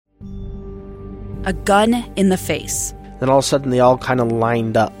a gun in the face. Then all of a sudden, they all kind of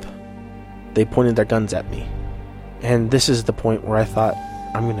lined up. They pointed their guns at me. And this is the point where I thought,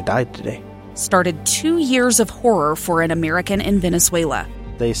 I'm going to die today. Started 2 years of horror for an American in Venezuela.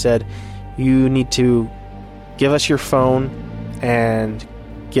 They said, you need to give us your phone and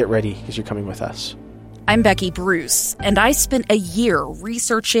get ready because you're coming with us. I'm Becky Bruce, and I spent a year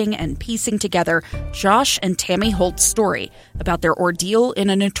researching and piecing together Josh and Tammy Holt's story about their ordeal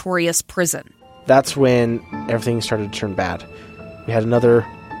in a notorious prison. That's when everything started to turn bad. We had another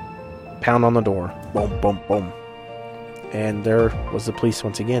pound on the door. Boom, boom, boom. And there was the police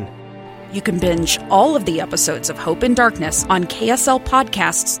once again. You can binge all of the episodes of Hope in Darkness on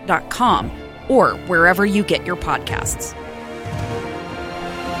kslpodcasts.com or wherever you get your podcasts.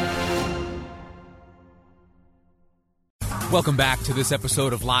 Welcome back to this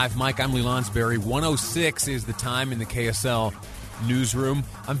episode of Live Mike. I'm Lee Lonsberry. 1:06 is the time in the KSL newsroom.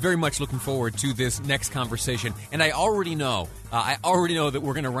 I'm very much looking forward to this next conversation, and I already know that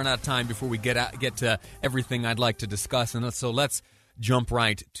we're going to run out of time before we get to everything I'd like to discuss, and so let's jump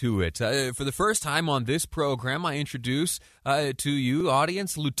right to it. For the first time on this program, I introduce to you,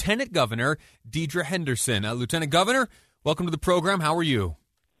 audience, Lieutenant Governor Deidre Henderson. Lieutenant Governor, welcome to the program. How are you?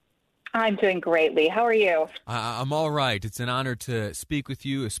 I'm doing great, Lee. How are you? I'm all right. It's an honor to speak with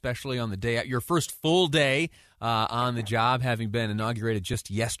you, especially on the day, your first full day on the job, having been inaugurated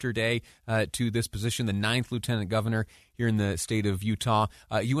just yesterday to this position, the 9th Lieutenant Governor here in the state of Utah.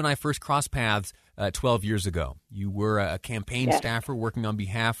 You and I first crossed paths 12 years ago. You were a campaign staffer working on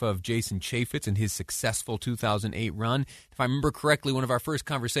behalf of Jason Chaffetz in his successful 2008 run. If I remember correctly, one of our first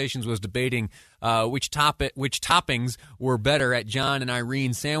conversations was debating which toppings were better at John and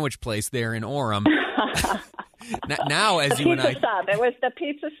Irene's sandwich place there in Orem. Now, as you and I, sub. It was the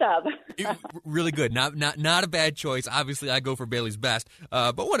pizza sub. Really good. Not a bad choice. Obviously, I go for Bailey's Best,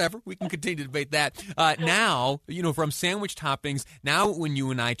 but whatever. We can continue to debate that. Now, from sandwich toppings. Now, when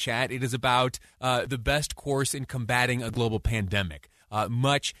you and I chat, it is about the best course in combating a global pandemic.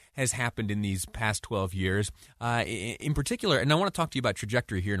 Much has happened in these past 12 years. In particular, and I want to talk to you about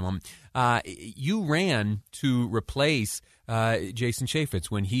trajectory here in a moment. You ran to replace Jason Chaffetz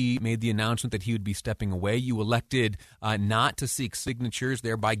when he made the announcement that he would be stepping away. You elected not to seek signatures,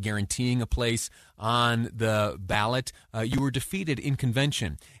 thereby guaranteeing a place on the ballot. You were defeated in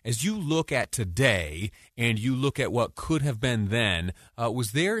convention. As you look at today and you look at what could have been then,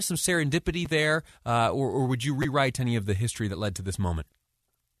 was there some serendipity there, or would you rewrite any of the history that led to this moment?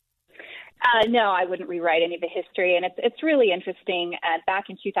 No, I wouldn't rewrite any of the history, and it's really interesting. Back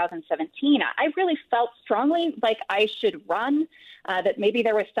in 2017, I really felt strongly like I should run, that maybe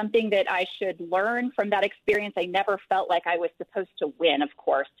there was something that I should learn from that experience. I never felt like I was supposed to win, of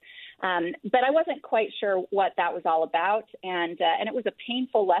course, but I wasn't quite sure what that was all about, and it was a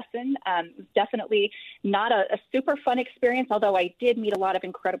painful lesson. It was definitely not a super fun experience, although I did meet a lot of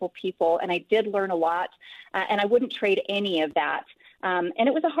incredible people, and I did learn a lot, and I wouldn't trade any of that. And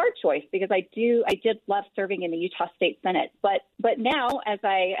it was a hard choice because I did love serving in the Utah State Senate. But now, as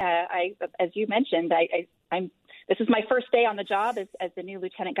as you mentioned, this is my first day on the job as the new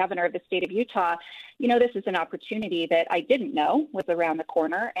Lieutenant Governor of the state of Utah. This is an opportunity that I didn't know was around the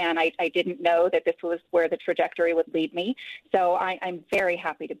corner, and I didn't know that this was where the trajectory would lead me. So I'm very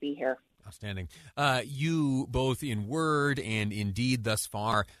happy to be here. Outstanding. You, both in word and in deed thus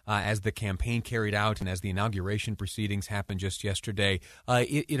far, as the campaign carried out and as the inauguration proceedings happened just yesterday,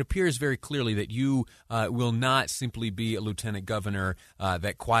 it appears very clearly that you will not simply be a lieutenant governor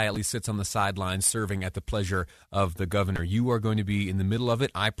that quietly sits on the sidelines serving at the pleasure of the governor. You are going to be in the middle of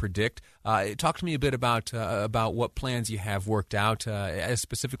it, I predict. Talk to me a bit about what plans you have worked out, as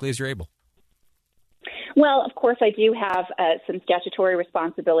specifically as you're able. Well, of course, I do have some statutory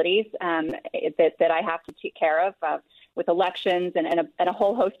responsibilities that I have to take care of with elections and a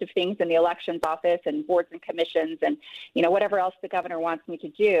whole host of things in the elections office and boards and commissions and, whatever else the governor wants me to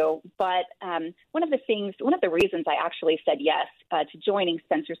do. But one of the reasons I actually said yes to joining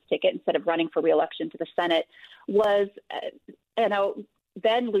Spencer's ticket instead of running for re-election to the Senate was,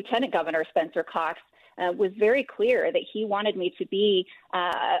 then Lieutenant Governor Spencer Cox was very clear that he wanted me to be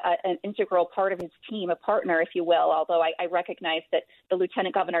an integral part of his team, a partner, if you will, although I recognize that the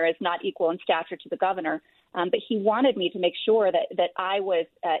lieutenant governor is not equal in stature to the governor. But he wanted me to make sure that I was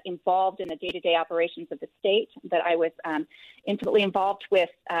involved in the day-to-day operations of the state, that I was intimately involved with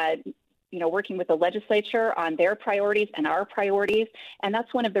working with the legislature on their priorities and our priorities. And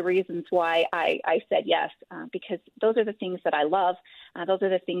that's one of the reasons why I said yes, because those are the things that I love. Those are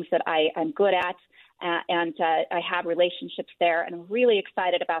the things that I'm good at. And I have relationships there, and I'm really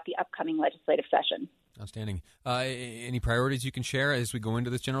excited about the upcoming legislative session. Outstanding. Any priorities you can share as we go into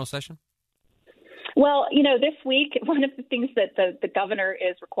this general session? Well, this week, one of the things that the governor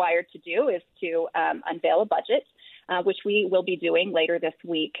is required to do is to unveil a budget, which we will be doing later this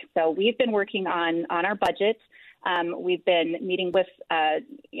week. So we've been working on our budget. We've been meeting with,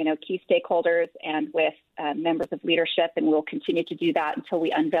 key stakeholders and with members of leadership, and we'll continue to do that until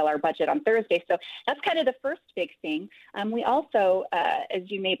we unveil our budget on Thursday. So that's kind of the first big thing. We also, as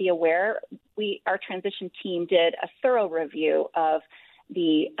you may be aware, our transition team did a thorough review of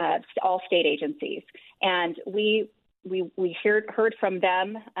the all state agencies, and we heard from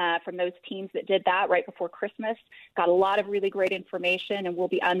them, from those teams that did that right before Christmas. Got a lot of really great information, and we'll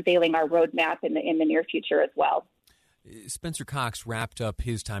be unveiling our roadmap in the near future as well. Spencer Cox wrapped up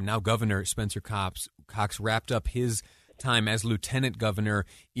his time. Now Governor Spencer Cox wrapped up his time as Lieutenant Governor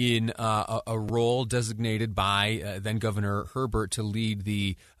in a role designated by then Governor Herbert to lead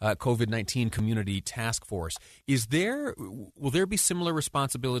the COVID-19 Community Task Force. Will there be similar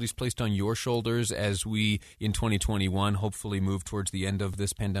responsibilities placed on your shoulders as we, in 2021, hopefully move towards the end of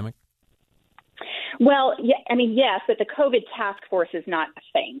this pandemic? Well, yeah, yes, but the COVID task force is not a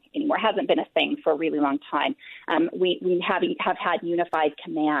thing anymore. It hasn't been a thing for a really long time. We have had unified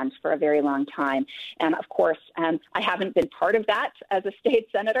command for a very long time. And of course, I haven't been part of that as a state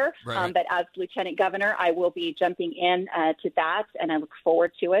senator, right. But as Lieutenant Governor, I will be jumping in to that, and I look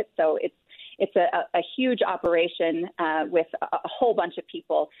forward to it. So it's a huge operation with a whole bunch of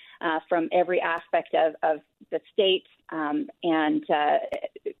people from every aspect of the state and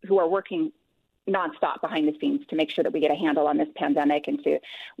who are working nonstop behind the scenes to make sure that we get a handle on this pandemic and to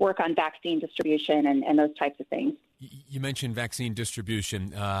work on vaccine distribution and those types of things. You mentioned vaccine distribution.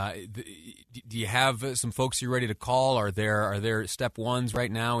 Do you have some folks you're ready to call? Are there step ones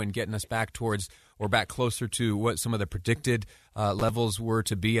right now in getting us back towards or back closer to what some of the predicted levels were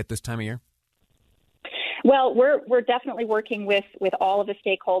to be at this time of year? Well, we're definitely working with all of the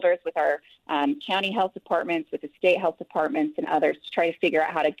stakeholders, with our county health departments, with the state health departments, and others to try to figure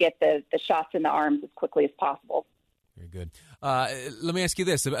out how to get the shots in the arms as quickly as possible. Very good. Let me ask you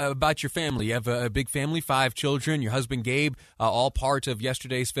this about your family. You have a big family, 5 children, your husband Gabe, all part of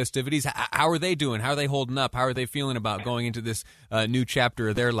yesterday's festivities. How are they doing? How are they holding up? How are they feeling about going into this new chapter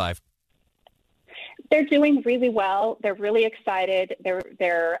of their life? They're doing really well. They're really excited.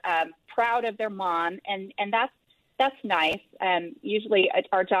 They're proud of their mom, and that's nice. Usually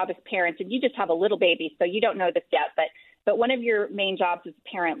our job as parents, and you just have a little baby, so you don't know this yet, but one of your main jobs as a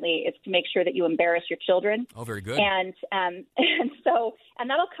parent, Lee, is to make sure that you embarrass your children. Oh, very good. And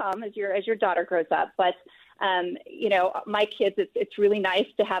that'll come as your daughter grows up. But my kids, it's really nice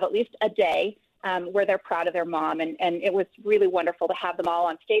to have at least a day where they're proud of their mom. And it was really wonderful to have them all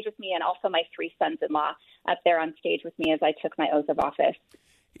on stage with me, and also my 3 sons-in-law up there on stage with me as I took my oath of office.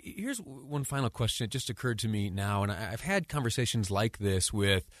 Here's one final question. It just occurred to me now, and I've had conversations like this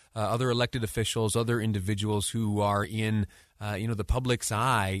with other elected officials, other individuals who are in the public's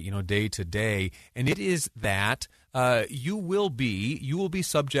eye, day to day, and it is that you will be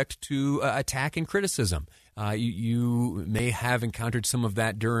subject to attack and criticism. You may have encountered some of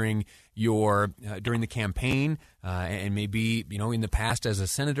that during the campaign, and maybe in the past as a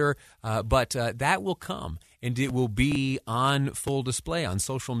senator, but that will come, and it will be on full display on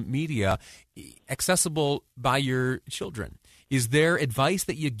social media, accessible by your children. Is there advice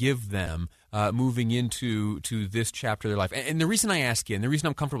that you give them moving into this chapter of their life? And the reason I ask you, and the reason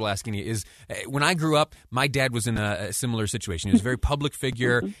I'm comfortable asking you, is when I grew up, my dad was in a similar situation. He was a very public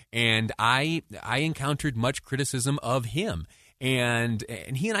figure, and I encountered much criticism of him. And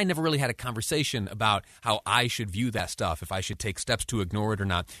he and I never really had a conversation about how I should view that stuff, if I should take steps to ignore it or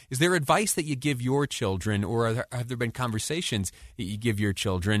not. Is there advice that you give your children, or have there been conversations that you give your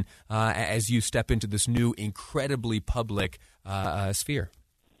children as you step into this new, incredibly public sphere?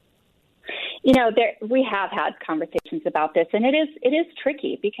 We have had conversations about this, and it is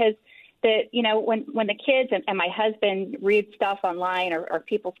tricky because when the kids and my husband read stuff online or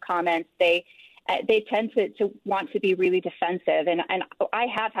people's comments, they tend to want to be really defensive. And I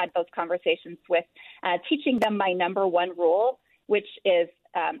have had those conversations with teaching them my number one rule, which is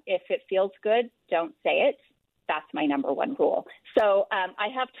if it feels good, don't say it. That's my number one rule. So I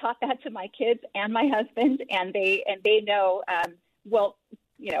have taught that to my kids and my husband, and they know,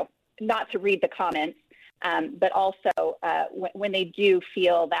 not to read the comments, but also when they do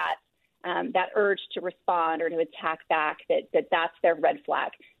feel that urge to respond or to attack back, that's their red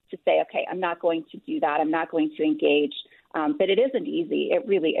flag. To say, okay, I'm not going to do that. I'm not going to engage. But it isn't easy. It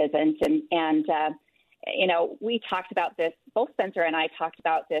really isn't. we talked about this, both Spencer and I talked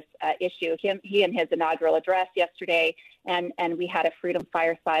about this issue, he in his inaugural address yesterday, and we had a Freedom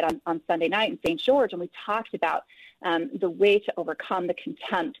Fireside on Sunday night in St. George, and we talked about the way to overcome the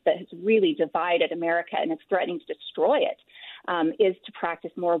contempt that has really divided America and is threatening to destroy it, is to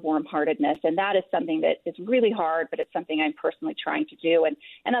practice more warm-heartedness. And that is something that is really hard, but it's something I'm personally trying to do. And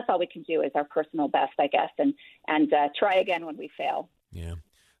that's all we can do is our personal best, I guess, and try again when we fail. Yeah.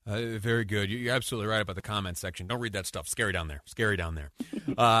 Very good. You're absolutely right about the comment section. Don't read that stuff. Scary down there.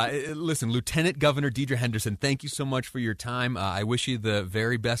 Listen, Lieutenant Governor Deidre Henderson, thank you so much for your time. I wish you the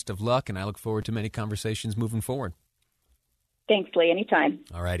very best of luck, and I look forward to many conversations moving forward. Thanks, Lee. Anytime.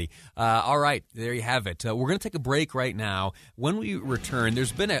 All righty. All right. There you have it. We're going to take a break right now. When we return,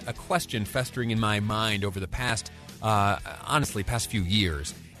 there's been a question festering in my mind over the past few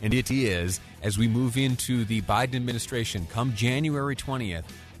years. And it is, as we move into the Biden administration, come January 20th,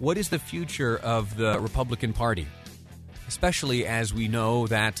 what is the future of the Republican Party? Especially as we know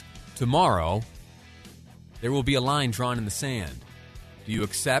that tomorrow there will be a line drawn in the sand. Do you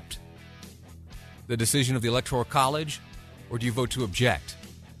accept the decision of the Electoral College, or do you vote to object?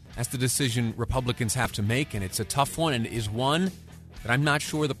 That's the decision Republicans have to make, and it's a tough one, and it is one that I'm not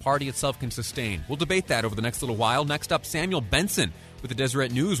sure the party itself can sustain. We'll debate that over the next little while. Next up, Samuel Benson with the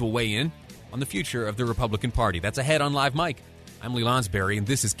Deseret News will weigh in on the future of the Republican Party. That's ahead on Live Mike. I'm Lee Lonsberry, and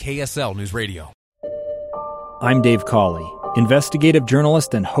this is KSL News Radio. I'm Dave Cawley, investigative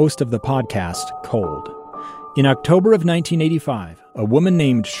journalist and host of the podcast Cold. In October of 1985, a woman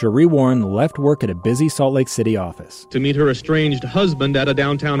named Cherie Warren left work at a busy Salt Lake City office to meet her estranged husband at a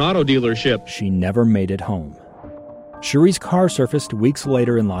downtown auto dealership. She never made it home. Cherie's car surfaced weeks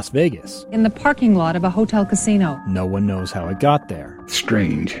later in Las Vegas. In the parking lot of a hotel casino. No one knows how it got there.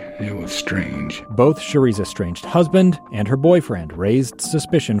 Strange. It was strange. Both Cherie's estranged husband and her boyfriend raised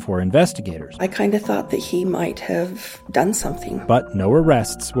suspicion for investigators. I kind of thought that he might have done something. But no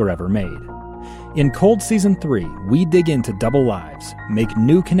arrests were ever made. In Cold Season 3, we dig into double lives, make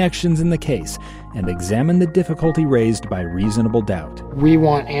new connections in the case, and examine the difficulty raised by reasonable doubt. We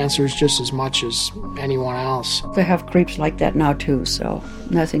want answers just as much as anyone else. They have creeps like that now, too, so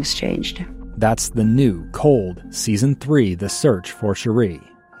nothing's changed. That's the new Cold Season 3, The Search for Cherie,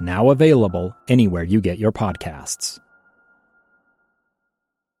 now available anywhere you get your podcasts.